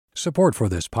Support for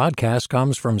this podcast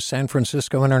comes from San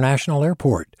Francisco International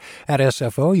Airport. At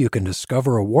SFO, you can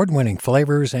discover award-winning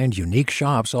flavors and unique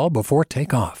shops all before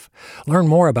takeoff. Learn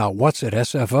more about what's at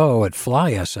SFO at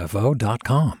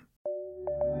flysfo.com.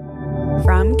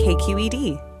 From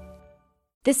KQED.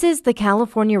 This is the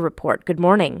California Report. Good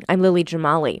morning. I'm Lily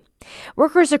Jamali.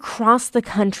 Workers across the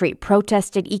country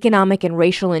protested economic and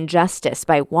racial injustice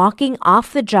by walking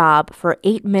off the job for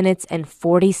 8 minutes and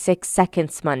 46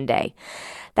 seconds Monday.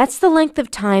 That's the length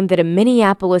of time that a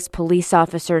Minneapolis police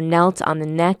officer knelt on the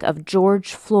neck of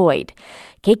George Floyd.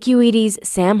 KQED's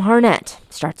Sam Harnett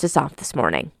starts us off this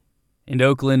morning. In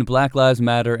Oakland, Black Lives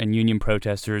Matter and union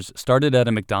protesters started at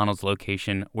a McDonald's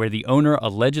location where the owner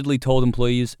allegedly told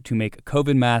employees to make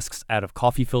COVID masks out of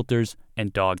coffee filters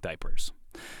and dog diapers.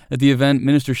 At the event,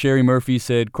 Minister Sherry Murphy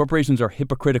said corporations are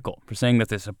hypocritical for saying that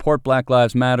they support Black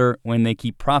Lives Matter when they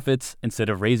keep profits instead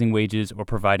of raising wages or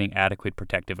providing adequate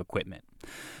protective equipment.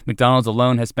 McDonald's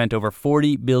alone has spent over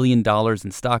 $40 billion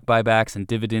in stock buybacks and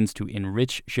dividends to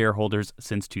enrich shareholders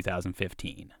since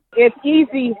 2015. It's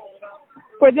easy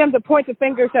for them to point the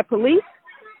fingers at police,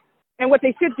 and what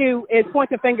they should do is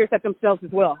point the fingers at themselves as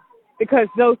well, because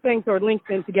those things are linked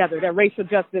in together, that racial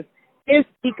justice is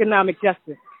economic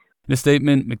justice. In a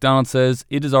statement, McDonald's says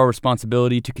it is our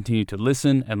responsibility to continue to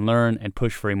listen and learn and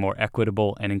push for a more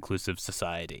equitable and inclusive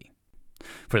society.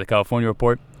 For the California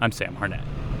Report, I'm Sam Harnett.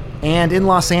 And in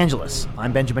Los Angeles,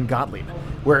 I'm Benjamin Gottlieb,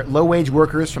 where low-wage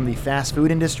workers from the fast food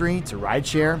industry to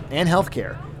rideshare and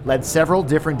healthcare led several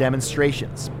different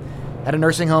demonstrations. At a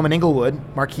nursing home in Inglewood,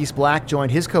 Marquise Black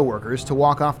joined his co-workers to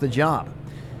walk off the job.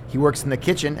 He works in the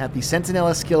kitchen at the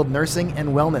Centinela Skilled Nursing and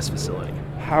Wellness Facility.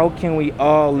 How can we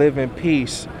all live in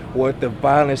peace with the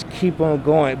violence keep on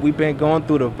going? We've been going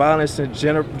through the violence in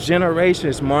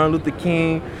generations. Martin Luther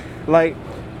King,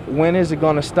 when is it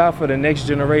going to stop for the next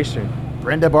generation?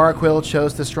 Brenda Barraquil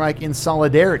chose to strike in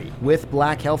solidarity with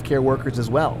Black healthcare workers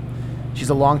as well. She's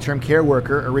a long-term care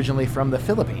worker originally from the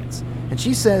Philippines, and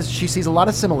she says she sees a lot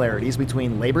of similarities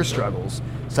between labor struggles,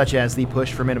 such as the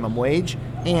push for minimum wage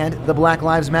and the Black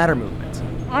Lives Matter movement.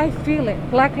 I feel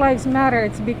it. Black Lives Matter.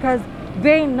 It's because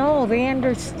they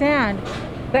understand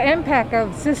the impact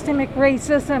of systemic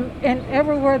racism and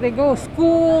everywhere they go,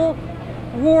 school,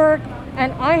 work,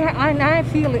 and I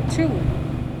feel it too.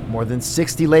 More than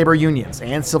 60 labor unions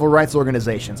and civil rights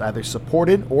organizations either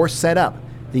supported or set up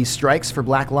these strikes for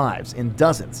Black lives in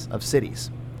dozens of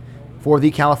cities. For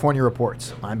the California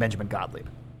Report, I'm Benjamin Gottlieb.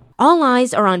 All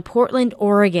eyes are on Portland,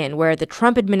 Oregon, where the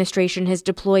Trump administration has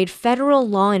deployed federal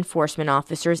law enforcement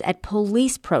officers at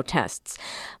police protests.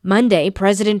 Monday,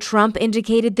 President Trump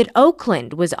indicated that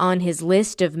Oakland was on his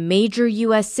list of major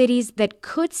U.S. cities that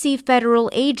could see federal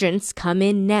agents come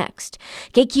in next.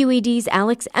 KQED's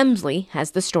Alex Emsley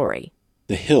has the story.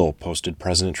 The Hill posted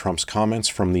President Trump's comments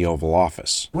from the Oval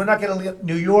Office. We're not going to let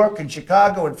New York and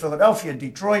Chicago and Philadelphia and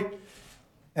Detroit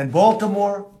and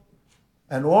Baltimore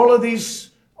and all of these,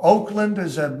 Oakland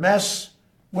is a mess.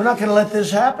 We're not going to let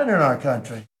this happen in our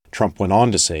country. Trump went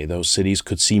on to say those cities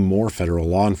could see more federal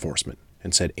law enforcement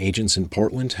and said agents in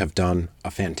Portland have done a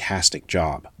fantastic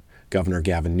job. Governor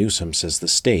Gavin Newsom says the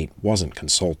state wasn't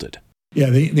consulted.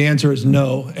 Yeah, the answer is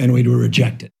no, and we do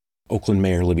reject it. Oakland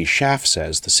Mayor Libby Schaaf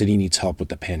says the city needs help with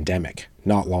the pandemic,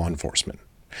 not law enforcement.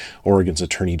 Oregon's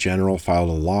Attorney General filed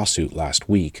a lawsuit last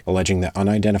week alleging that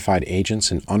unidentified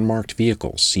agents in unmarked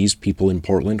vehicles seized people in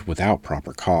Portland without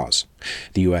proper cause.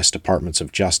 The U.S. Departments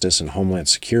of Justice and Homeland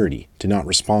Security did not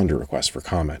respond to requests for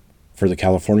comment. For the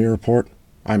California Report,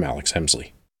 I'm Alex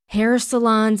Emsley. Hair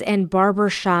salons and barber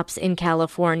shops in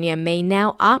California may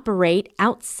now operate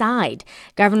outside.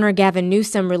 Governor Gavin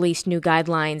Newsom released new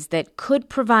guidelines that could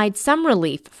provide some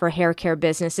relief for hair care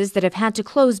businesses that have had to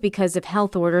close because of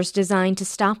health orders designed to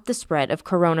stop the spread of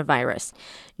coronavirus.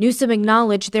 Newsom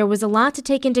acknowledged there was a lot to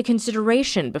take into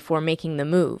consideration before making the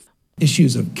move.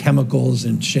 Issues of chemicals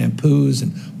and shampoos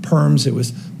and perms, it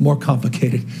was more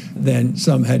complicated than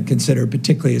some had considered,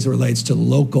 particularly as it relates to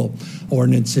local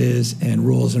ordinances and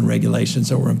rules and regulations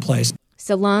that were in place.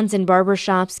 Salons and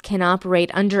barbershops can operate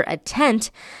under a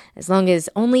tent as long as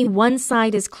only one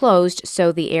side is closed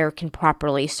so the air can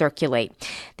properly circulate.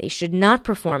 They should not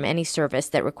perform any service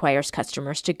that requires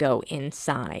customers to go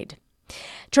inside.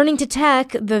 Turning to tech,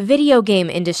 the video game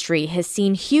industry has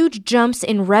seen huge jumps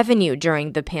in revenue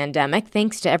during the pandemic,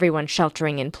 thanks to everyone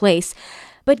sheltering in place.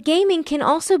 But gaming can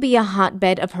also be a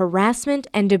hotbed of harassment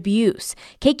and abuse.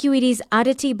 KQED's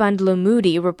Aditi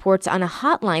Bandlamudi reports on a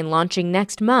hotline launching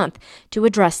next month to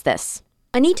address this.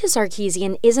 Anita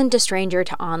Sarkeesian isn't a stranger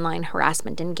to online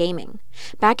harassment in gaming.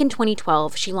 Back in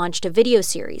 2012, she launched a video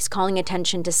series calling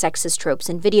attention to sexist tropes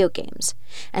in video games.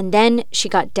 And then she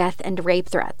got death and rape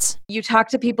threats. You talk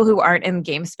to people who aren't in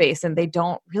game space and they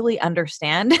don't really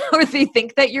understand, or they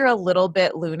think that you're a little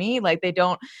bit loony, like they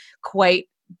don't quite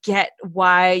get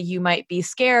why you might be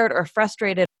scared or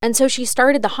frustrated. And so she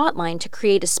started the hotline to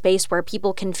create a space where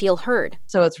people can feel heard.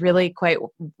 So it's really quite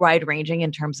wide-ranging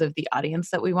in terms of the audience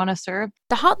that we want to serve.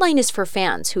 The hotline is for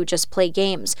fans who just play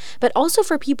games, but also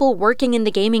for people working in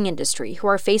the gaming industry who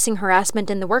are facing harassment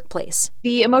in the workplace.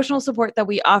 The emotional support that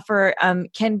we offer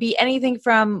can be anything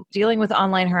from dealing with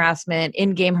online harassment,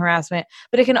 in-game harassment,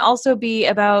 but it can also be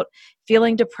about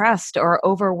feeling depressed or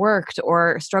overworked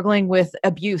or struggling with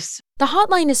abuse. The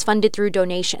hotline is funded through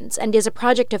donations and is a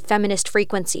project of Feminist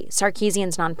Frequency,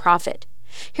 Sarkeesian's nonprofit.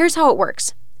 Here's how it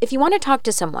works. If you want to talk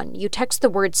to someone, you text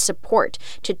the word support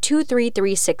to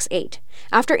 23368.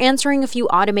 After answering a few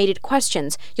automated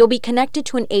questions, you'll be connected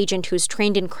to an agent who's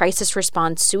trained in crisis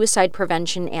response, suicide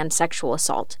prevention, and sexual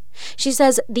assault. She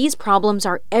says these problems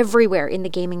are everywhere in the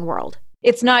gaming world.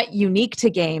 It's not unique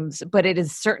to games, but it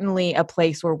is certainly a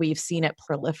place where we've seen it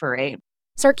proliferate.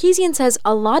 Sarkeesian says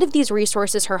a lot of these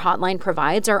resources her hotline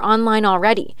provides are online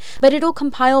already, but it'll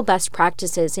compile best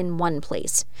practices in one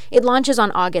place. It launches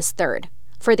on August 3rd.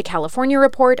 For the California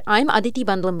Report, I'm Aditi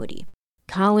Bandlamudi.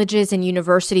 Colleges and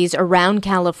universities around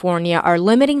California are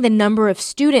limiting the number of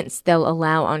students they'll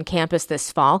allow on campus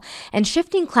this fall and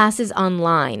shifting classes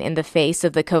online in the face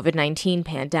of the COVID-19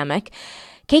 pandemic.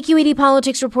 KQED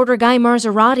politics reporter Guy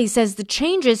Marzorati says the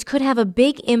changes could have a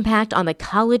big impact on the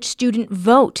college student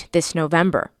vote this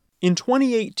November. In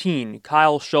 2018,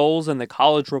 Kyle Scholes and the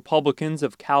college Republicans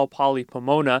of Cal Poly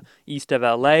Pomona, east of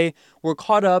LA, were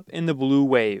caught up in the blue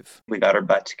wave. We got our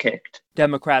butts kicked.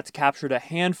 Democrats captured a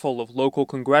handful of local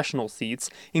congressional seats,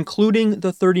 including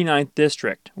the 39th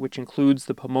district, which includes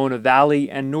the Pomona Valley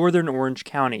and northern Orange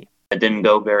County. It didn't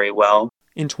go very well.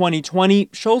 In 2020,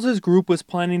 Scholes' group was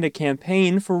planning to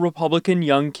campaign for Republican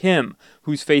Young Kim,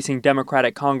 who's facing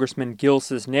Democratic Congressman Gil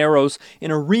Cisneros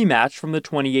in a rematch from the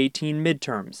 2018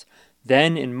 midterms.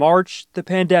 Then, in March, the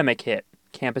pandemic hit.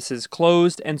 Campuses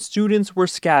closed and students were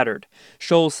scattered.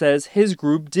 Scholes says his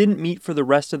group didn't meet for the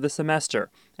rest of the semester,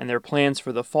 and their plans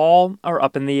for the fall are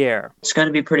up in the air. It's going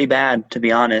to be pretty bad, to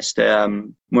be honest.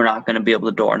 We're not going to be able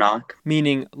to door knock.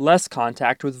 Meaning less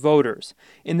contact with voters.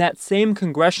 In that same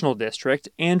congressional district,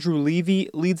 Andrew Levy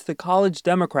leads the College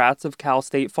Democrats of Cal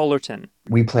State Fullerton.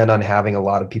 We plan on having a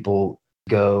lot of people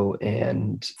go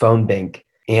and phone bank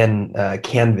and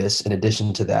canvass in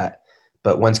addition to that.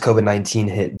 But once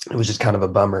COVID-19 hit, it was just kind of a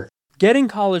bummer. Getting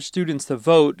college students to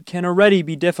vote can already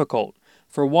be difficult.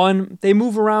 For one, they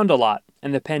move around a lot,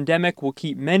 and the pandemic will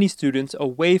keep many students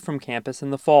away from campus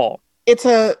in the fall. It's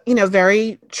a,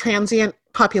 very transient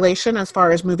population as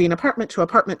far as moving apartment to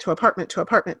apartment to apartment to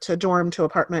apartment to dorm to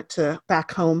apartment to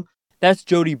back home. That's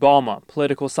Jody Balma,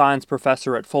 political science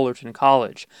professor at Fullerton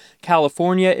College.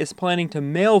 California is planning to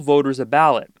mail voters a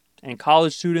ballot, and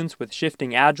college students with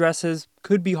shifting addresses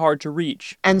could be hard to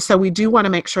reach. And so we do want to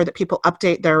make sure that people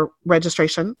update their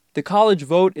registration. The college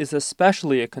vote is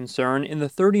especially a concern in the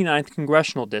 39th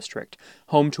Congressional District,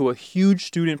 home to a huge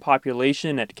student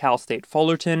population at Cal State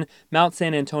Fullerton, Mount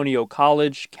San Antonio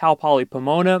College, Cal Poly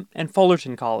Pomona, and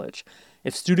Fullerton College.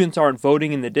 If students aren't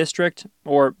voting in the district,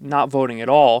 or not voting at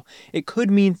all, it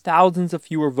could mean thousands of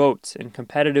fewer votes in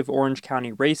competitive Orange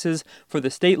County races for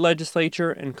the state legislature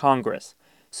and Congress.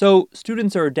 So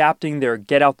students are adapting their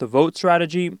get-out-the-vote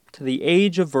strategy to the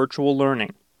age of virtual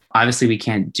learning. Obviously, we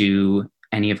can't do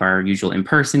any of our usual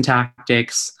in-person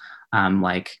tactics,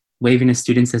 like waving to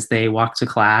students as they walk to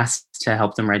class to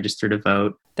help them register to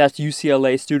vote. That's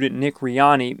UCLA student Nick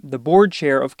Riani, the board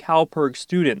chair of CalPIRG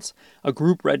Students, a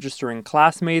group registering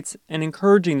classmates and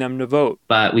encouraging them to vote.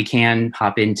 But we can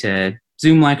hop into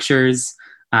Zoom lectures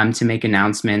to make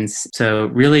announcements. So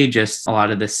really just a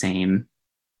lot of the same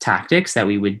tactics that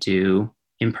we would do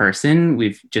in person.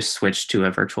 We've just switched to a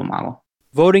virtual model.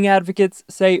 Voting advocates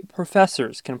say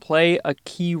professors can play a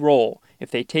key role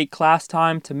if they take class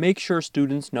time to make sure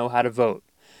students know how to vote.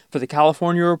 For the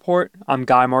California Report, I'm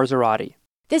Guy Marzorati.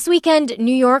 This weekend,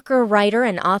 New Yorker writer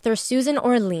and author Susan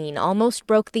Orlean almost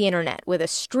broke the internet with a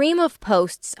stream of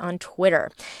posts on Twitter.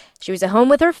 She was at home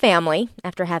with her family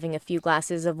after having a few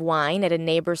glasses of wine at a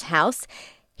neighbor's house.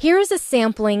 Here is a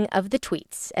sampling of the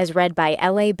tweets, as read by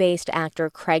LA-based actor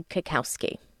Craig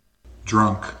Kukowski.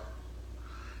 Drunk.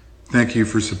 Thank you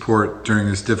for support during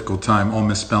this difficult time. All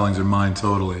misspellings are mine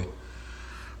totally.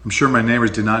 I'm sure my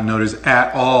neighbors did not notice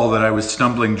at all that I was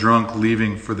stumbling drunk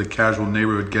leaving for the casual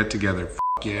neighborhood get-together.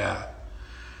 F*** yeah.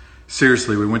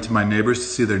 Seriously, we went to my neighbors to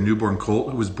see their newborn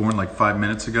colt who was born like 5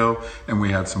 minutes ago, and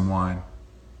we had some wine.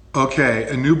 Okay,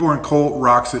 a newborn colt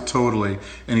rocks it totally,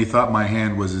 and he thought my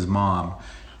hand was his mom.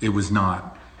 It was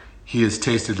not. He has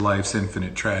tasted life's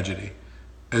infinite tragedy.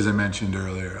 As I mentioned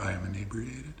earlier, I am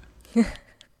inebriated.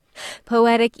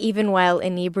 Poetic even while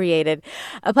inebriated.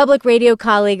 A public radio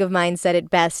colleague of mine said it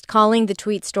best, calling the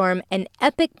tweet storm an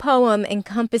epic poem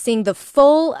encompassing the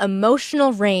full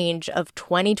emotional range of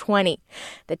 2020.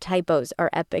 The typos are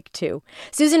epic, too.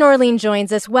 Susan Orlean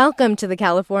joins us. Welcome to the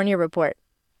California Report.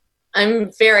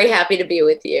 I'm very happy to be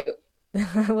with you.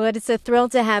 Well, it's a thrill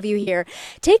to have you here.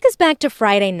 Take us back to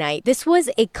Friday night. This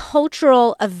was a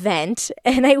cultural event,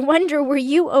 and I wonder, were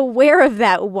you aware of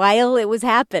that while it was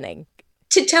happening?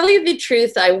 To tell you the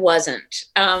truth, I wasn't.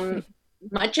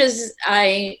 Much as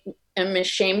I am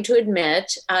ashamed to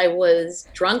admit, I was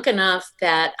drunk enough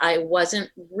that I wasn't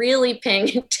really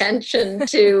paying attention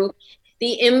to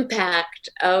the impact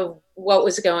of what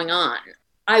was going on.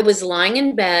 I was lying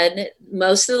in bed.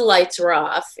 Most of the lights were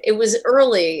off. It was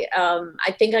early.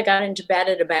 I think I got into bed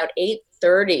at about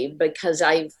 8:30 because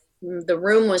the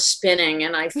room was spinning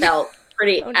and I felt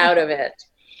pretty out of it.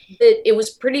 It was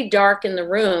pretty dark in the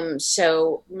room,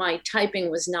 so my typing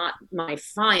was not my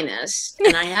finest.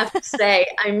 And I have to say,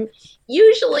 I'm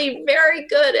usually very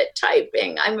good at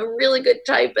typing. I'm a really good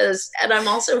typist, and I'm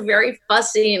also very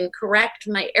fussy and correct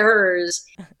my errors.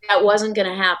 That wasn't going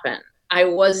to happen. I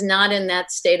was not in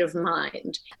that state of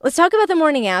mind. Let's talk about the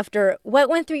morning after. What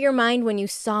went through your mind when you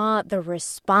saw the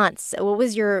response?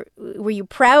 Were you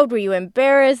proud? Were you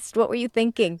embarrassed? What were you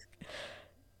thinking?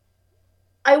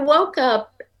 I woke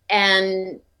up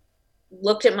and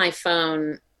looked at my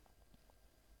phone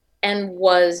and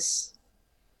was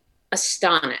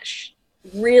astonished,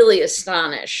 really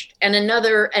astonished. And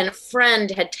a friend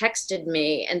had texted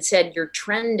me and said, "You're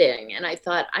trending." And I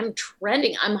thought, I'm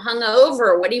trending? I'm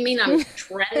hungover. What do you mean I'm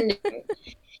trending?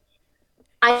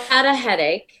 I had a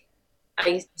headache.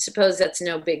 I suppose that's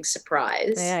no big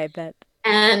surprise. Yeah, I bet.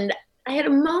 And I had a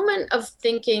moment of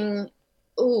thinking,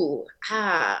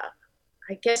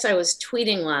 I guess I was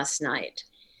tweeting last night.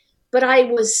 But I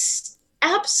was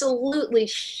absolutely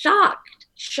shocked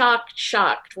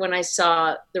when I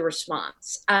saw the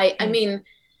response. I mean,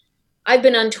 I've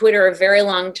been on Twitter a very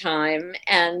long time,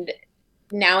 and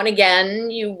now and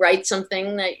again you write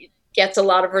something that gets a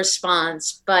lot of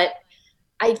response, but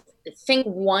I think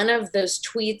one of those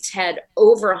tweets had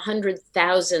over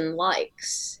 100,000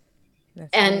 likes.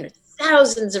 That's right.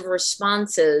 Thousands of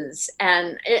responses.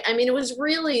 And it was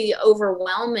really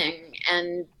overwhelming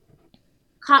and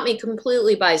caught me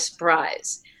completely by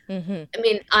surprise. Mm-hmm.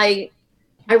 I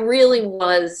really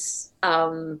was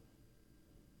kind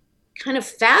of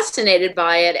fascinated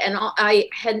by it. And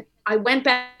I went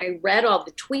back, I read all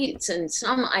the tweets, and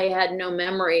some I had no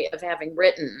memory of having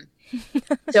written.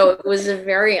 So it was a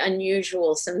very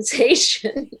unusual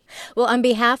sensation. Well, on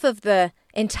behalf of the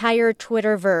entire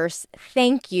Twitterverse,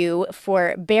 thank you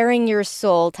for bearing your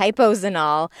soul, typos and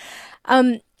all.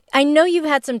 I know you've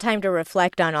had some time to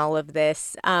reflect on all of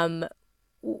this.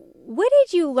 What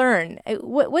did you learn?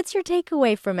 What's your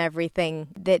takeaway from everything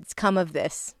that's come of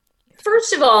this?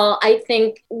 First of all, I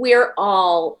think we're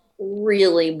all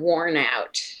really worn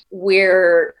out.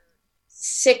 We're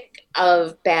sick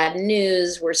of bad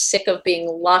news. We're sick of being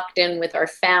locked in with our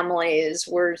families.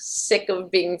 We're sick of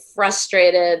being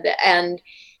frustrated. And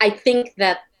I think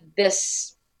that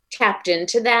this tapped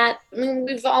into that.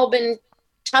 We've all been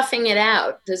toughing it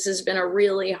out. This has been a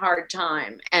really hard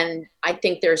time. And I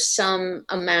think there's some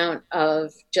amount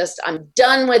of just, I'm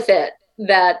done with it,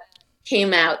 that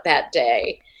came out that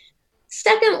day.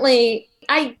 Secondly,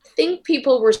 I think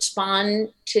people respond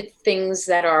to things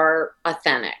that are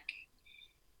authentic.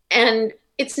 And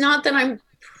it's not that I'm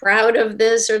proud of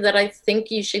this or that I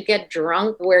think you should get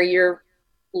drunk where you're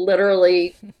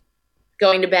literally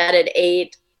going to bed at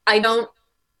 8. I don't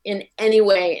in any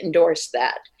way endorse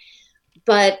that.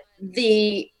 But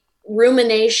the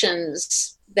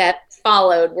ruminations that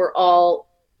followed were all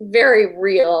very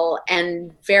real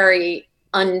and very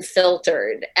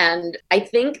unfiltered. And I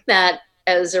think that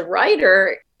as a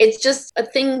writer, it's just a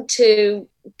thing to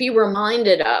be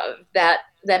reminded of,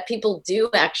 that people do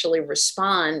actually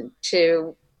respond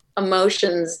to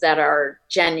emotions that are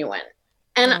genuine.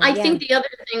 And I think the other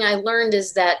thing I learned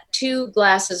is that 2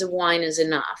 glasses of wine is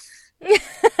enough.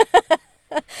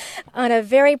 On a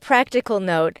very practical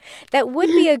note, that would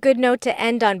be a good note to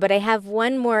end on, but I have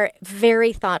one more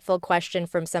very thoughtful question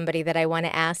from somebody that I want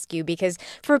to ask you, because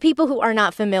for people who are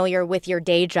not familiar with your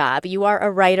day job, you are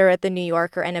a writer at The New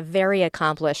Yorker and a very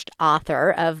accomplished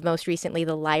author of most recently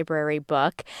The Library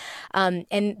Book. And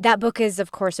that book is,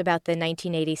 of course, about the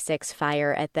 1986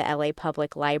 fire at the LA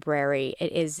Public Library.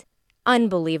 It is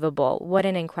unbelievable. What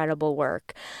an incredible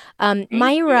work.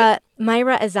 Myra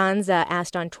Azanza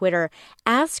asked on Twitter,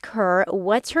 ask her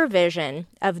what's her vision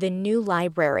of the new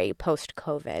library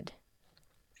post-COVID?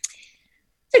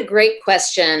 It's a great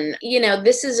question. You know,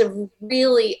 this is a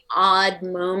really odd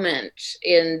moment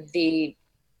in the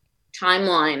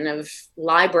timeline of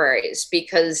libraries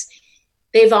because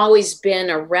they've always been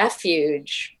a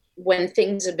refuge when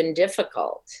things have been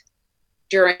difficult.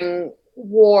 During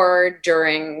war,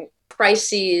 during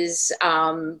crises,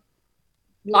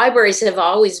 libraries have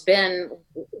always been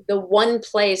the one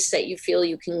place that you feel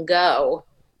you can go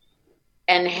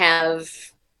and have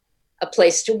a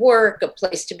place to work, a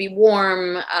place to be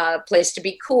warm, a place to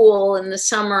be cool in the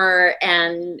summer,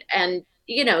 and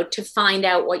you know, to find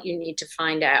out what you need to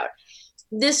find out.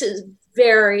 This is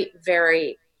very,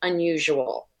 very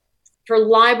unusual. For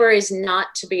libraries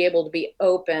not to be able to be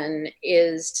open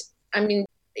is, I mean,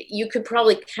 you could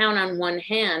probably count on one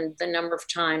hand the number of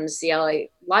times the LA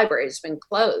Library has been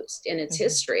closed in its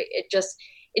history. It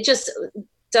just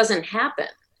doesn't happen.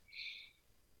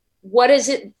 What is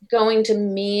it going to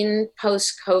mean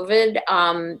post-COVID?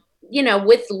 You know,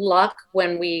 with luck,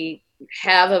 when we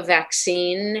have a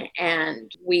vaccine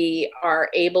and we are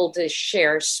able to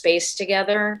share space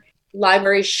together,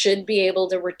 libraries should be able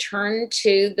to return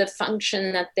to the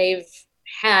function that they've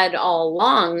had all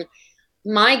along.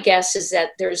 My guess is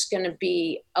that there's going to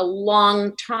be a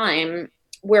long time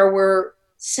where we're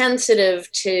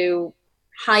sensitive to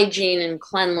hygiene and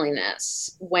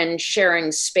cleanliness when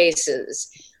sharing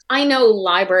spaces. I know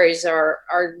libraries are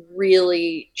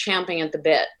really champing at the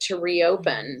bit to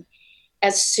reopen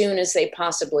as soon as they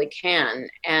possibly can.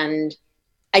 And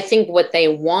I think what they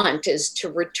want is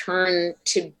to return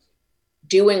to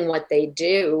doing what they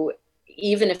do,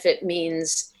 even if it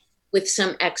means with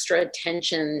some extra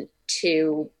attention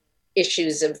to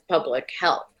issues of public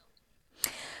health.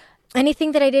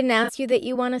 Anything that I didn't ask you that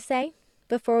you want to say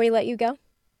before we let you go?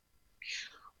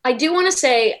 I do want to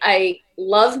say I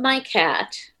love my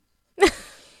cat.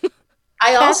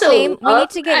 I Cat's also name? We need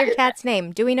to get your cat's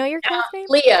name. Do we know your cat's name?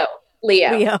 Leo.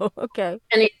 Okay.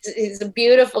 And he's a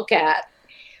beautiful cat.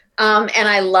 And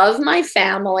I love my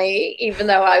family, even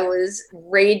though I was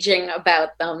raging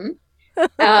about them.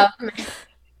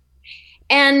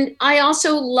 And I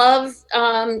also love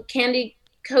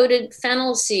candy-coated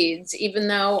fennel seeds, even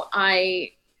though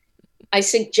I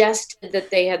suggested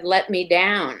that they had let me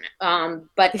down.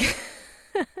 But,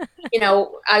 you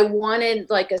know, I wanted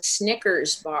like a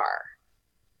Snickers bar.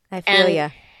 I feel ya.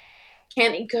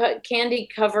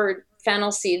 Candy-covered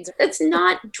fennel seeds. It's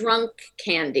not drunk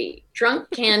candy. Drunk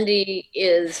candy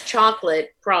is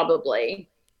chocolate, probably.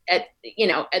 At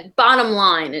bottom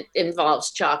line, it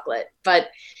involves chocolate. But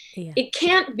it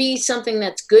can't be something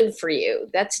that's good for you.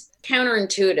 That's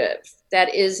counterintuitive.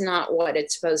 That is not what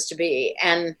it's supposed to be.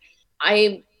 And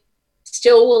I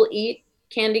still will eat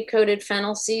candy-coated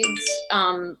fennel seeds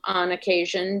on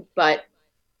occasion, but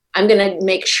I'm going to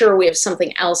make sure we have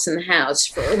something else in the house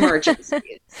for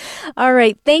emergencies. All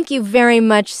right. Thank you very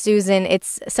much, Susan.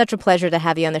 It's such a pleasure to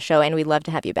have you on the show, and we'd love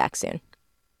to have you back soon.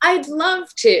 I'd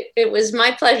love to. It was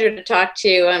my pleasure to talk to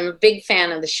you. I'm a big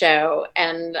fan of the show,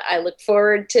 and I look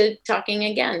forward to talking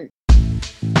again.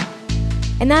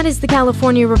 And that is the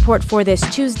California Report for this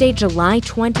Tuesday, July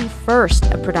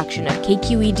 21st, a production of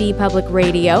KQED Public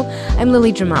Radio. I'm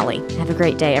Lily Jamali. Have a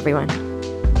great day, everyone.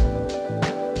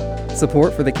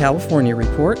 Support for the California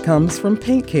Report comes from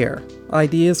Paint Care.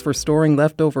 Ideas for storing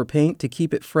leftover paint to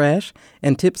keep it fresh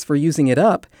and tips for using it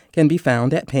up can be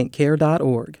found at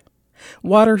paintcare.org.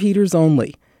 Water Heaters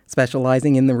Only,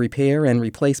 specializing in the repair and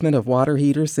replacement of water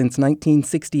heaters since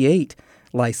 1968.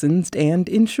 Licensed and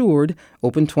insured,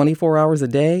 open 24 hours a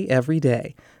day, every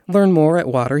day. Learn more at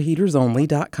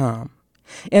waterheatersonly.com.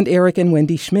 And Eric and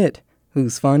Wendy Schmidt,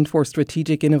 whose Fund for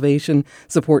Strategic Innovation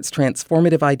supports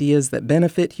transformative ideas that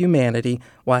benefit humanity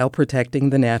while protecting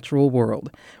the natural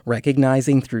world,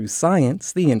 recognizing through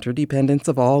science the interdependence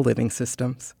of all living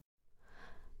systems.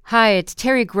 Hi, it's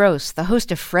Terry Gross, the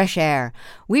host of Fresh Air.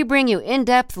 We bring you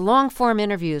in-depth, long-form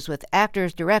interviews with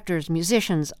actors, directors,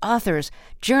 musicians, authors,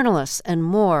 journalists, and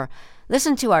more.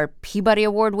 Listen to our Peabody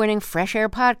Award-winning Fresh Air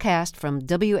podcast from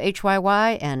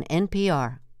WHYY and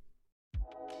NPR.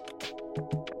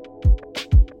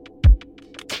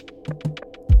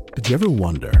 Did you ever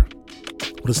wonder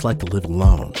what it's like to live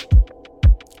alone,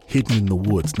 hidden in the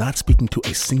woods, not speaking to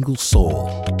a single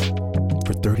soul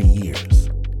for 30 years.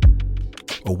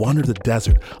 Or wander the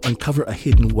desert, uncover a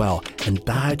hidden well, and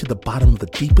dive to the bottom of the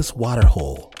deepest water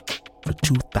hole for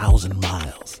 2,000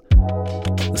 miles.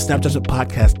 The Snap Judgment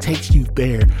Podcast takes you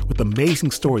there with amazing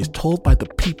stories told by the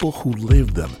people who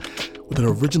live them, with an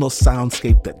original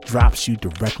soundscape that drops you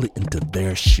directly into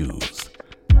their shoes.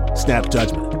 Snap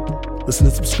Judgment. Listen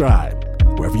and subscribe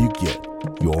wherever you get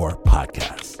your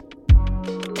podcasts.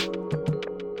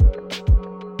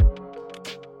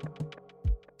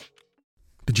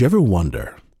 Did you ever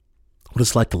wonder what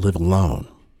it's like to live alone,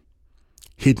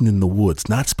 hidden in the woods,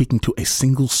 not speaking to a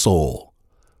single soul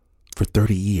for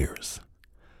 30 years?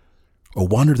 Or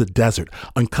wander the desert,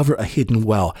 uncover a hidden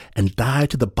well, and dive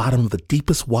to the bottom of the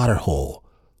deepest water hole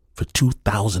for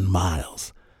 2,000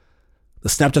 miles? The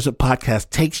Snap Judgment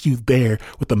Podcast takes you there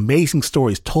with amazing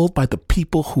stories told by the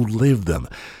people who live them,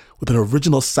 with an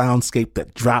original soundscape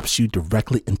that drops you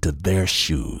directly into their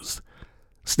shoes.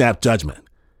 Snap Judgment.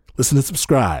 Listen and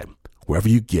subscribe wherever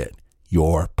you get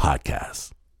your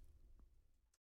podcasts.